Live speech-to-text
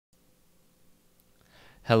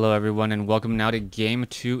Hello everyone and welcome now to game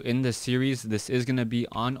 2 in the series. This is going to be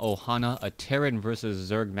on Ohana, a Terran versus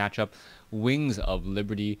Zerg matchup, Wings of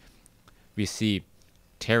Liberty. We see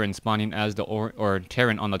Terran spawning as the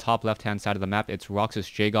Terran on the top left hand side of the map. It's Roxas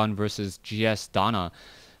Jaegon versus GS Dana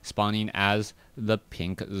spawning as the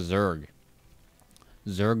pink Zerg.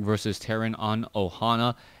 Zerg versus Terran on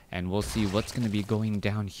Ohana, and we'll see what's going to be going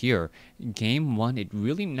down here. Game 1, it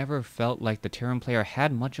really never felt like the Terran player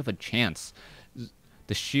had much of a chance.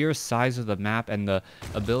 The sheer size of the map and the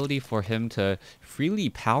ability for him to freely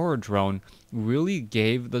power drone really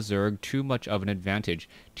gave the Zerg too much of an advantage.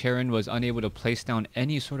 Terran was unable to place down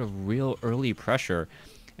any sort of real early pressure,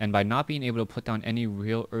 and by not being able to put down any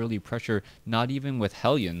real early pressure, not even with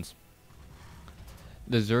Hellions,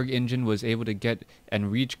 the Zerg engine was able to get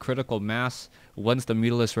and reach critical mass once the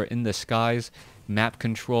Mutalisks were in the skies. Map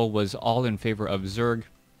control was all in favor of Zerg,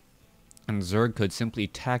 and Zerg could simply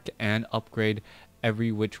tech and upgrade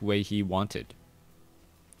every which way he wanted.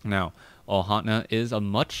 Now, Ohana is a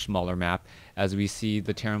much smaller map, as we see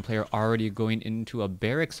the Terran player already going into a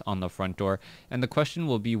barracks on the front door, and the question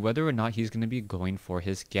will be whether or not he's going to be going for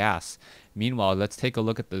his gas. Meanwhile, let's take a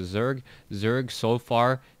look at the Zerg. Zerg so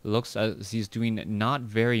far looks as he's doing not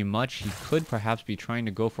very much. He could perhaps be trying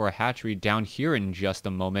to go for a hatchery down here in just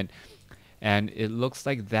a moment, and it looks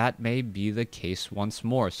like that may be the case once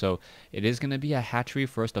more. So it is going to be a hatchery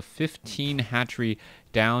first, a 15 hatchery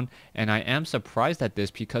down. And I am surprised at this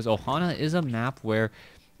because Ohana is a map where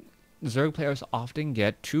Zerg players often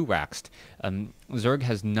get 2-raxed. Zerg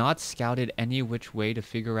has not scouted any which way to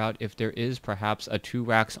figure out if there is perhaps a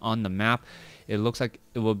 2-rax on the map. It looks like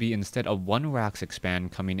it will be instead a 1-rax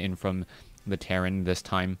expand coming in from the Terran this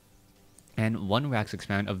time. And 1-rax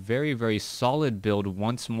expand, a very, very solid build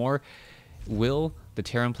once more. Will the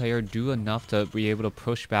Terran player do enough to be able to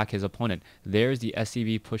push back his opponent? There's the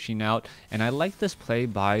SCV pushing out, and I like this play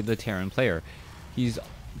by the Terran player. He's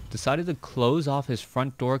decided to close off his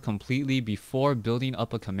front door completely before building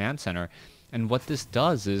up a command center, and what this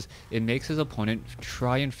does is it makes his opponent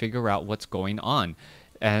try and figure out what's going on.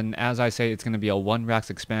 And as I say, it's going to be a 1-rax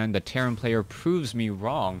expand. The Terran player proves me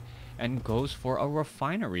wrong and goes for a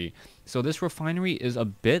refinery. So this refinery is a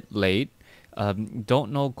bit late.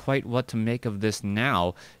 Don't know quite what to make of this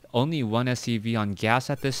now. Only one SCV on gas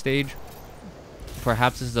at this stage.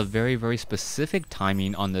 Perhaps this is a very, very specific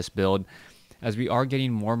timing on this build, as we are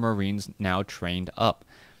getting more Marines now trained up.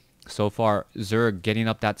 So far, Zerg getting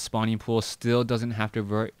up that spawning pool still doesn't have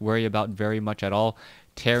to worry about very much at all.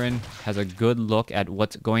 Terran has a good look at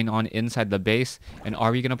what's going on inside the base, and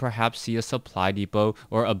are we going to perhaps see a supply depot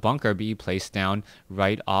or a bunker be placed down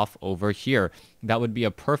right off over here? That would be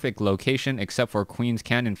a perfect location, except for Queens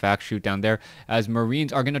can in fact shoot down there, as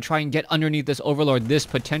Marines are going to try and get underneath this Overlord. This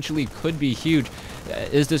potentially could be huge.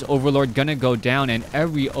 Is this Overlord going to go down? And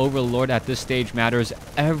every Overlord at this stage matters,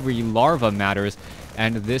 every larva matters,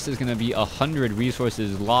 and this is going to be 100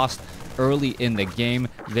 resources lost early in the game.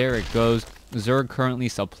 There it goes. Zerg currently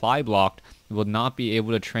supply blocked, will not be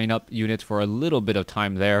able to train up units for a little bit of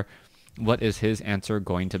time there. What is his answer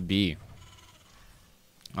going to be?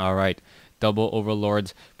 Alright, double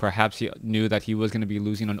Overlords. Perhaps he knew that he was going to be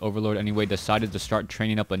losing an Overlord anyway, decided to start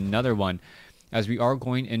training up another one, as we are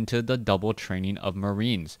going into the double training of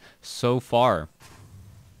Marines. So far,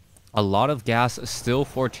 a lot of gas still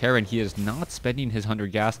for Terran. He is not spending his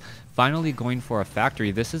 100 gas, finally going for a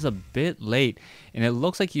factory. This is a bit late, and it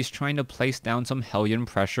looks like he's trying to place down some Hellion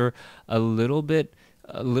pressure a little bit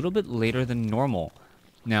later than normal.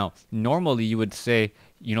 Now, normally you would say,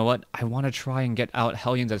 you know what, I want to try and get out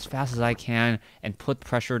Hellions as fast as I can and put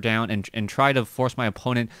pressure down and try to force my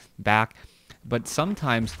opponent back. But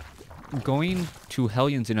sometimes going to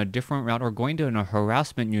Hellions in a different route, or going to a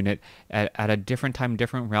harassment unit at a different time,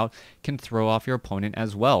 different route, can throw off your opponent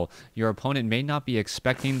as well. Your opponent may not be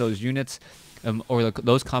expecting those units, or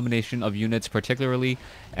those combination of units particularly,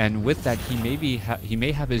 and with that he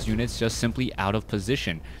may have his units just simply out of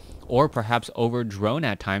position, or perhaps over drone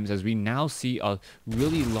at times, as we now see a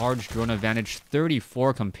really large drone advantage,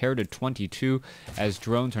 34 compared to 22, as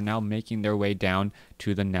drones are now making their way down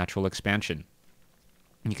to the natural expansion.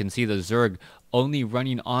 You can see the Zerg only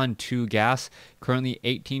running on 2 gas, currently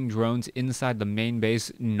 18 drones inside the main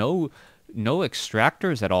base, no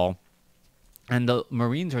extractors at all. And the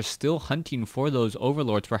Marines are still hunting for those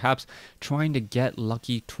Overlords, perhaps trying to get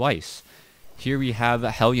lucky twice. Here we have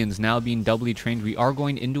Hellions now being doubly trained. We are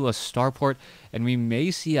going into a starport, and we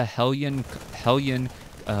may see a Hellion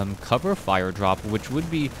cover fire drop, which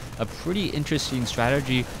would be a pretty interesting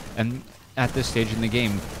strategy. And at this stage in the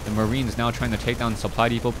game, the Marines now trying to take down supply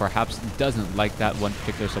depot, perhaps doesn't like that one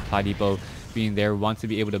particular supply depot being there, wants to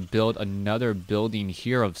be able to build another building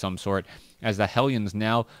here of some sort, as the Hellions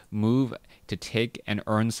now move to take and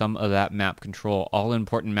earn some of that map control. All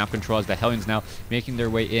important map control as the Hellions now making their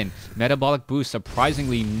way in. Metabolic boost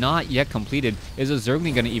surprisingly not yet completed. Is a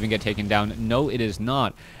Zergling going to even get taken down? No, it is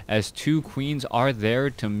not, as 2 queens are there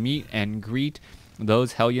to meet and greet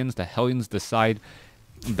those Hellions. The Hellions decide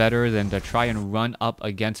better than to try and run up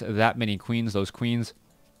against that many queens. Those queens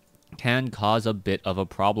can cause a bit of a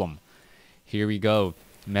problem. Here we go.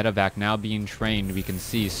 Medevac now being trained. We can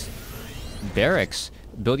see barracks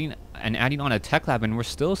building and adding on a tech lab, and we're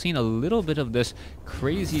still seeing a little bit of this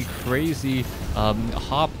crazy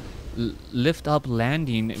hop, lift up,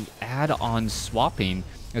 landing, add-on swapping,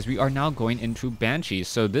 as we are now going into Banshees.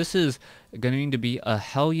 So this is going to be a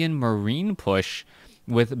Hellion Marine push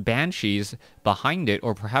with Banshees behind it,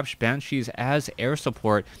 or perhaps Banshees as air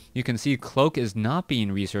support. You can see Cloak is not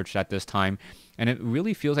being researched at this time, and it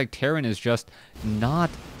really feels like Terran is just not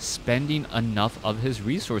spending enough of his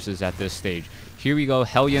resources at this stage. Here we go,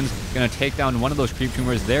 Hellions gonna take down one of those creep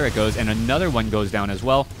tumors. There it goes, and another one goes down as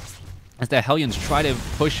well, as the Hellions try to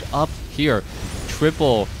push up here.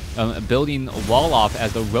 Triple building wall off,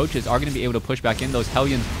 as the Roaches are going to be able to push back in. Those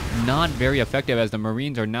Hellions not very effective, as the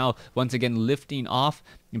Marines are now once again lifting off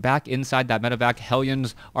back inside that medevac.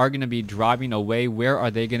 Hellions are going to be driving away. Where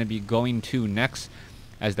are they going to be going to next,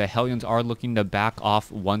 as the Hellions are looking to back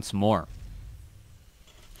off once more?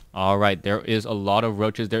 All right, there is a lot of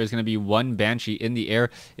Roaches. There is going to be one Banshee in the air.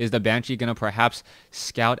 Is the Banshee going to perhaps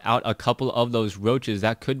scout out a couple of those Roaches?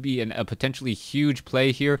 That could be a potentially huge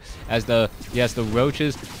play here, as the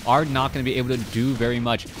Roaches are not going to be able to do very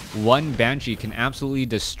much. One Banshee can absolutely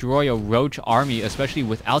destroy a Roach army, especially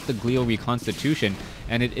without the Glio reconstitution,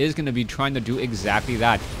 and it is going to be trying to do exactly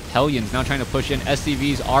that. Hellions now trying to push in.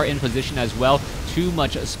 SCVs are in position as well. Too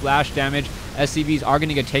much splash damage. SCVs are going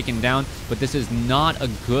to get taken down, but this is not a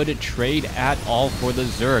good trade at all for the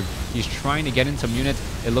Zerg. He's trying to get in some units.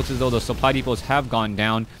 It looks as though the supply depots have gone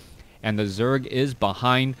down, and the Zerg is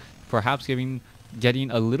behind, perhaps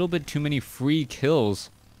getting a little bit too many free kills,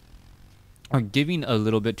 or giving a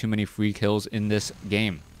little bit too many free kills in this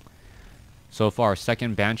game. So far,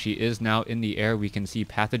 second Banshee is now in the air. We can see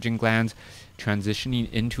pathogen glands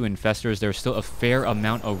transitioning into infestors. There's still a fair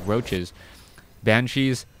amount of Roaches.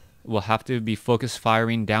 Banshees will have to be focus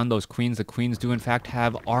firing down those queens. The queens do in fact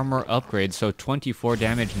have armor upgrades, so 24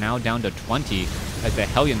 damage now down to 20, as the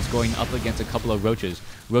Hellions going up against a couple of Roaches.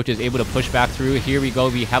 Roaches able to push back through. Here we go.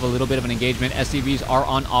 We have a little bit of an engagement. SCVs are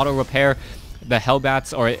on auto repair. The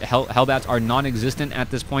Hellbats are non-existent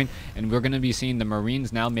at this point, and we're going to be seeing the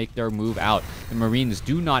Marines now make their move out. The Marines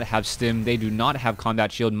do not have stim, they do not have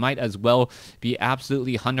combat shield, might as well be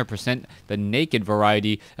absolutely 100% the naked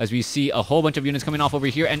variety, as we see a whole bunch of units coming off over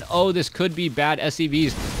here, and oh, this could be bad.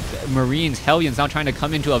 SCVs, Marines, Hellions now trying to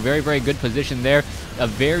come into a very, very good position there. A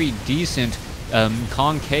very decent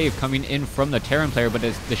concave coming in from the Terran player, but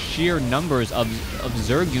it's the sheer numbers of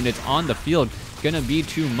Zerg units on the field going to be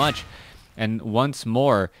too much. And once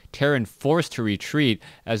more, Terran forced to retreat,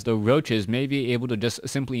 as the Roaches may be able to just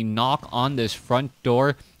simply knock on this front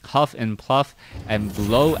door, huff and puff, and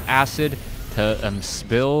blow acid to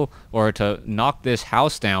spill or to knock this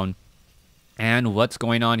house down. And what's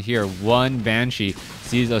going on here? One Banshee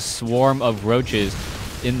sees a swarm of Roaches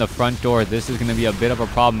in the front door. This is going to be a bit of a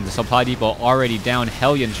problem. The supply depot already down.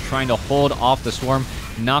 Hellions trying to hold off the swarm.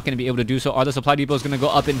 Not going to be able to do so. Are the supply depots going to go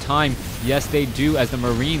up in time? Yes, they do, as the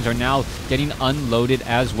Marines are now getting unloaded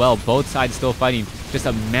as well. Both sides still fighting. Just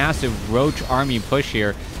a massive Roach army push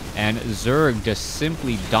here, and Zerg just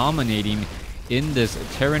simply dominating in this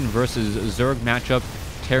Terran versus Zerg matchup.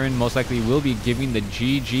 Terran most likely will be giving the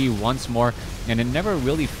GG once more, and it never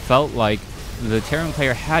really felt like the Terran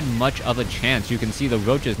player had much of a chance. You can see the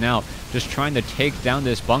Roaches now just trying to take down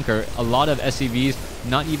this bunker. A lot of SCVs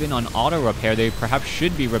not even on auto repair. They perhaps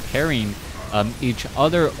should be repairing each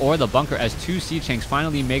other or the bunker, as two siege tanks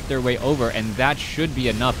finally make their way over, and that should be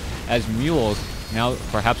enough, as Mules now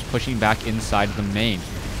perhaps pushing back inside the main.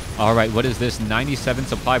 All right, what is this? 97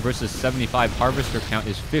 supply versus 75. Harvester count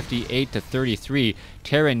is 58 to 33.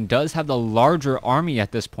 Terran does have the larger army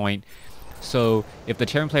at this point, so if the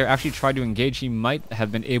Terran player actually tried to engage, he might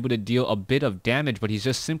have been able to deal a bit of damage, but he's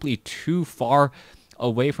just simply too far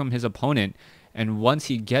away from his opponent. And once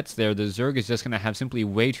he gets there, the Zerg is just going to have simply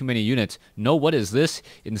way too many units. No, what is this?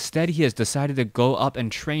 Instead, he has decided to go up and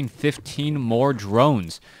train 15 more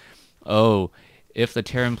drones. Oh, if the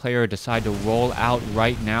Terran player decided to roll out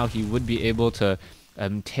right now, he would be able to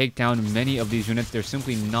take down many of these units. There's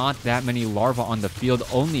simply not that many larvae on the field,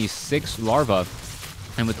 only 6 larvae.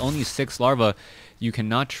 And with only 6 larvae, You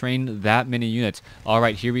cannot train that many units.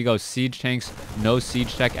 Alright, here we go. Siege tanks. No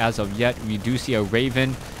siege tech as of yet. We do see a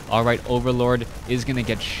Raven. Alright, Overlord is going to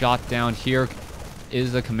get shot down here.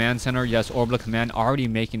 Is the command center? Yes, Orbital Command already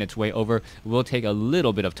making its way over. It will take a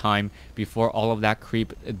little bit of time before all of that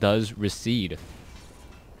creep does recede.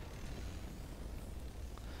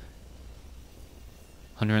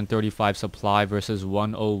 135 supply versus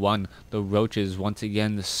 101. The roaches once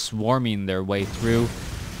again swarming their way through.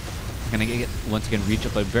 Gonna get once again reach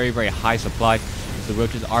up a very, very high supply as the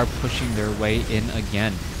roaches are pushing their way in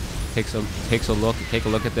again. Take a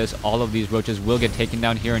look at this. All of these roaches will get taken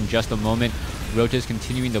down here in just a moment. Roaches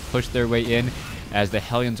continuing to push their way in as the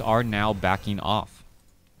Hellions are now backing off.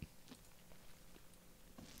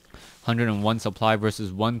 101 supply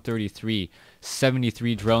versus 133.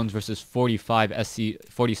 73 drones versus 46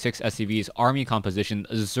 SCVs. Army composition.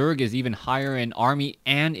 Zerg is even higher in army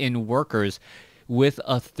and in workers with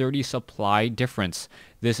a 30 supply difference.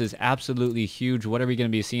 This is absolutely huge. What are we going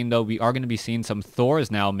to be seeing though? We are going to be seeing some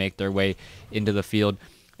Thors now make their way into the field.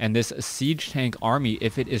 And this siege tank army,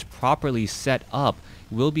 if it is properly set up,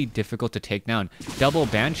 will be difficult to take down. Double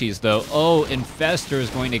Banshees though. Oh, Infestor is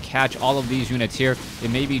going to catch all of these units here.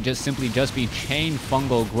 It may be simply be chain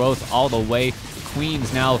fungal growth all the way.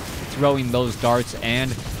 Queens now throwing those darts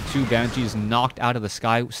and 2 Banshees knocked out of the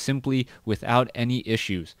sky simply without any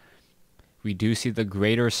issues. We do see the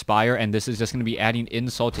Greater Spire, and this is just going to be adding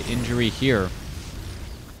insult to injury here,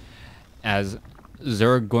 as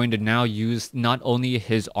Zerg going to now use not only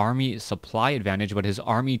his army supply advantage, but his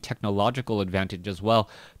army technological advantage as well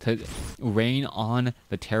to rain on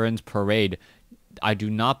the Terran's parade. I do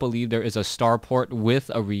not believe there is a starport with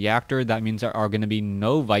a reactor. That means there are going to be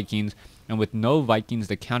no Vikings, and with no Vikings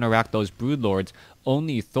to counteract those Broodlords,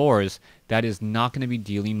 only Thors, that is not going to be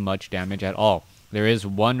dealing much damage at all. There is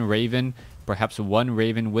one Raven. Perhaps one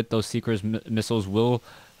Raven with those Seeker's missiles will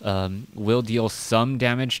deal some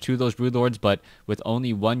damage to those Broodlords, but with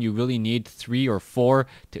only one, you really need 3 or 4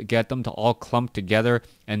 to get them to all clump together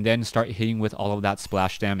and then start hitting with all of that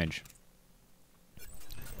splash damage.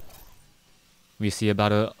 We see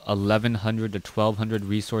about a 1100 to 1200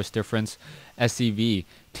 resource difference. SCV,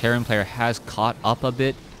 Terran player has caught up a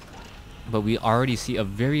bit, but we already see a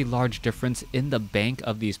very large difference in the bank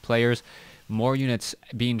of these players. More units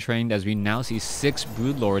being trained as we now see 6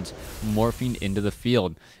 Broodlords morphing into the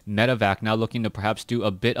field. Medevac now looking to perhaps do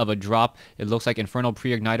a bit of a drop. It looks like Infernal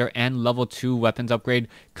Pre-Igniter and level 2 weapons upgrade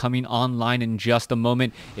coming online in just a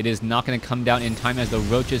moment. It is not going to come down in time as the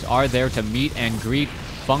roaches are there to meet and greet.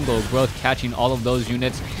 Fungal growth catching all of those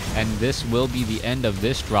units, and this will be the end of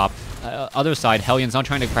this drop. Other side, Hellions now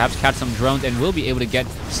trying to perhaps catch some drones and will be able to get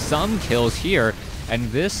some kills here.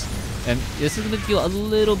 And this is going to deal a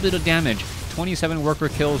little bit of damage. 27 worker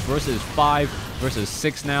kills versus 5 versus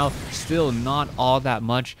 6 now. Still not all that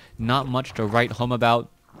much. Not much to write home about.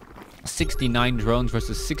 69 drones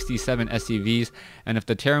versus 67 SCVs. And if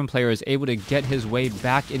the Terran player is able to get his way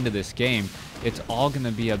back into this game, it's all going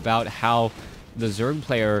to be about how the Zerg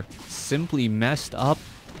player simply messed up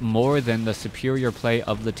more than the superior play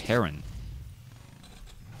of the Terran.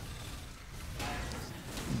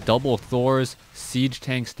 Double Thors, siege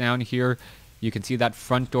tanks down here. You can see that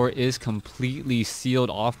front door is completely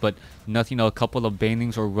sealed off, but nothing a couple of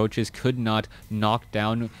banelings or roaches could not knock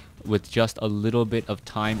down with just a little bit of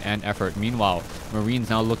time and effort. Meanwhile,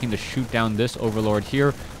 Marines now looking to shoot down this Overlord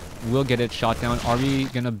here. Will get it shot down. Are we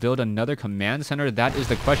going to build another command center? That is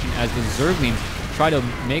the question, as the Zerglings try to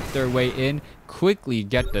make their way in, quickly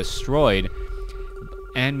get destroyed.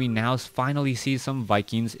 And we now finally see some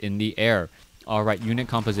Vikings in the air. Alright, unit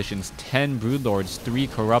compositions. 10 Broodlords, 3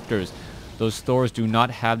 Corruptors. Those Thors do not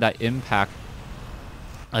have that impact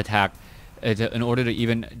attack in order to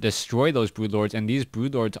even destroy those Broodlords, and these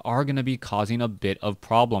Broodlords are going to be causing a bit of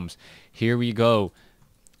problems. Here we go.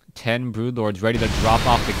 10 Broodlords ready to drop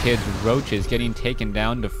off the kids. Roaches getting taken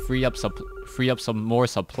down to free up some more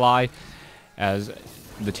supply, as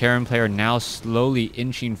the Terran player now slowly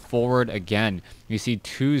inching forward again. You see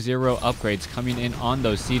 2-0 upgrades coming in on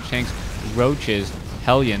those siege tanks. Roaches,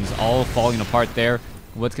 Hellions all falling apart there.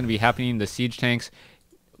 What's going to be happening? The siege tanks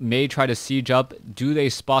may try to siege up. Do they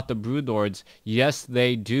spot the Broodlords? Yes,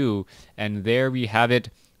 they do. And there we have it.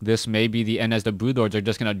 This may be the end, as the Broodlords are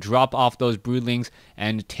just going to drop off those Broodlings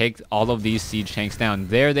and take all of these siege tanks down.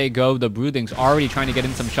 There they go. The Broodlings already trying to get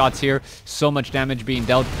in some shots here. So much damage being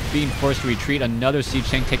dealt, being forced to retreat. Another siege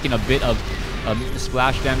tank taking a bit of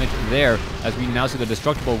splash damage there, as we now see the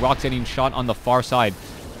destructible rocks getting shot on the far side.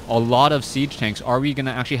 A lot of siege tanks. Are we going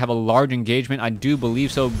to actually have a large engagement? I do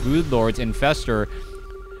believe so. Broodlords, Infestor,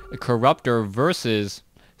 Corruptor versus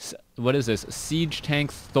what is this? Siege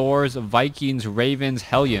Tank, Thors, Vikings, Ravens,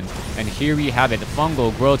 Hellions. And here we have it.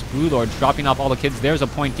 Fungal, Growth, Broodlords dropping off all the kids. There's a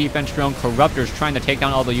point defense drone. Corruptors trying to take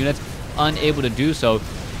down all the units. Unable to do so.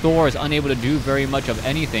 Thors unable to do very much of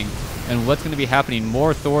anything. And what's going to be happening?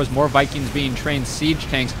 More Thors, more Vikings being trained. Siege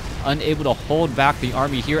Tanks unable to hold back the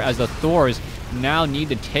army here as the Thors now need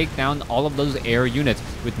to take down all of those air units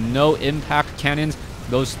with no impact cannons.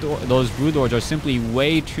 Those Broodlords are simply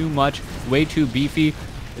way too much, way too beefy.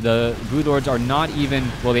 The Broodlords are not even,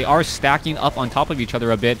 well, they are stacking up on top of each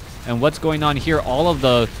other a bit. And what's going on here? All of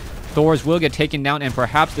the Thors will get taken down, and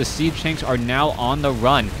perhaps the Siege Tanks are now on the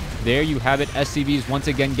run. There you have it. SCVs once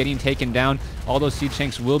again getting taken down. All those Siege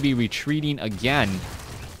Tanks will be retreating again.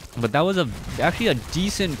 But that was actually a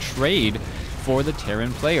decent trade for the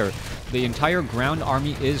Terran player. The entire ground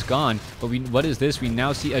army is gone. But what is this? We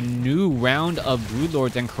now see a new round of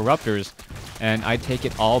Broodlords and Corruptors. And I take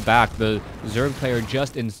it all back. The Zerg player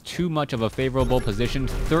just in too much of a favorable position.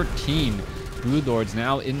 13 Broodlords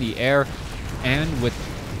now in the air. And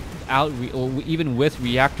even with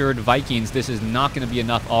reactored Vikings, this is not going to be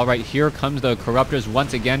enough. All right, here comes the Corruptors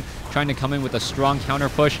once again, trying to come in with a strong counter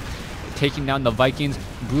push, taking down the Vikings.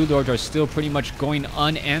 Broodlords are still pretty much going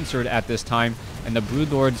unanswered at this time. And the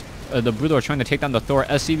Broodlords trying to take down the Thor.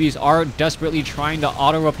 SCVs are desperately trying to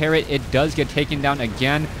auto-repair it. It does get taken down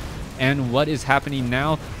again. And what is happening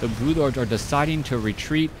now? The Broodlords are deciding to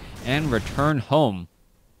retreat and return home.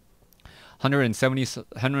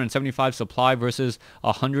 175 supply versus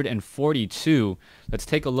 142. Let's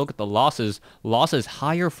take a look at the losses. Losses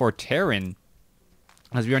higher for Terran,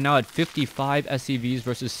 as we are now at 55 SCVs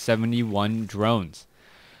versus 71 drones.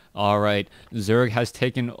 All right, Zerg has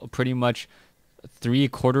taken pretty much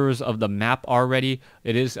 3/4 of the map already.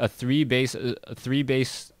 It is a three base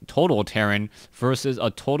total Terran versus a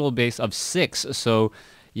total base of 6. So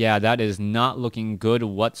yeah, that is not looking good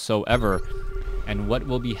whatsoever. And what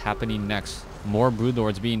will be happening next? More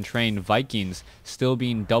Broodlords being trained. Vikings still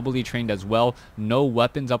being doubly trained as well. No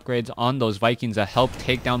weapons upgrades on those Vikings to help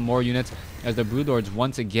take down more units as the Broodlords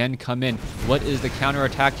once again come in. What is the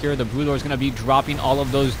counterattack here? The Broodlords going to be dropping all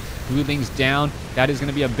of those Broodlings down. That is going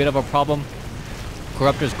to be a bit of a problem.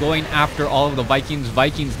 Corruptors going after all of the Vikings.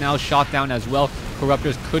 Vikings now shot down as well.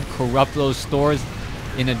 Corruptors could corrupt those stores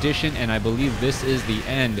in addition, and I believe this is the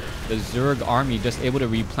end. The Zerg army just able to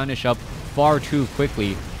replenish up far too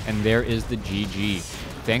quickly, and there is the GG.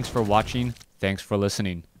 Thanks for watching. Thanks for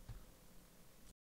listening.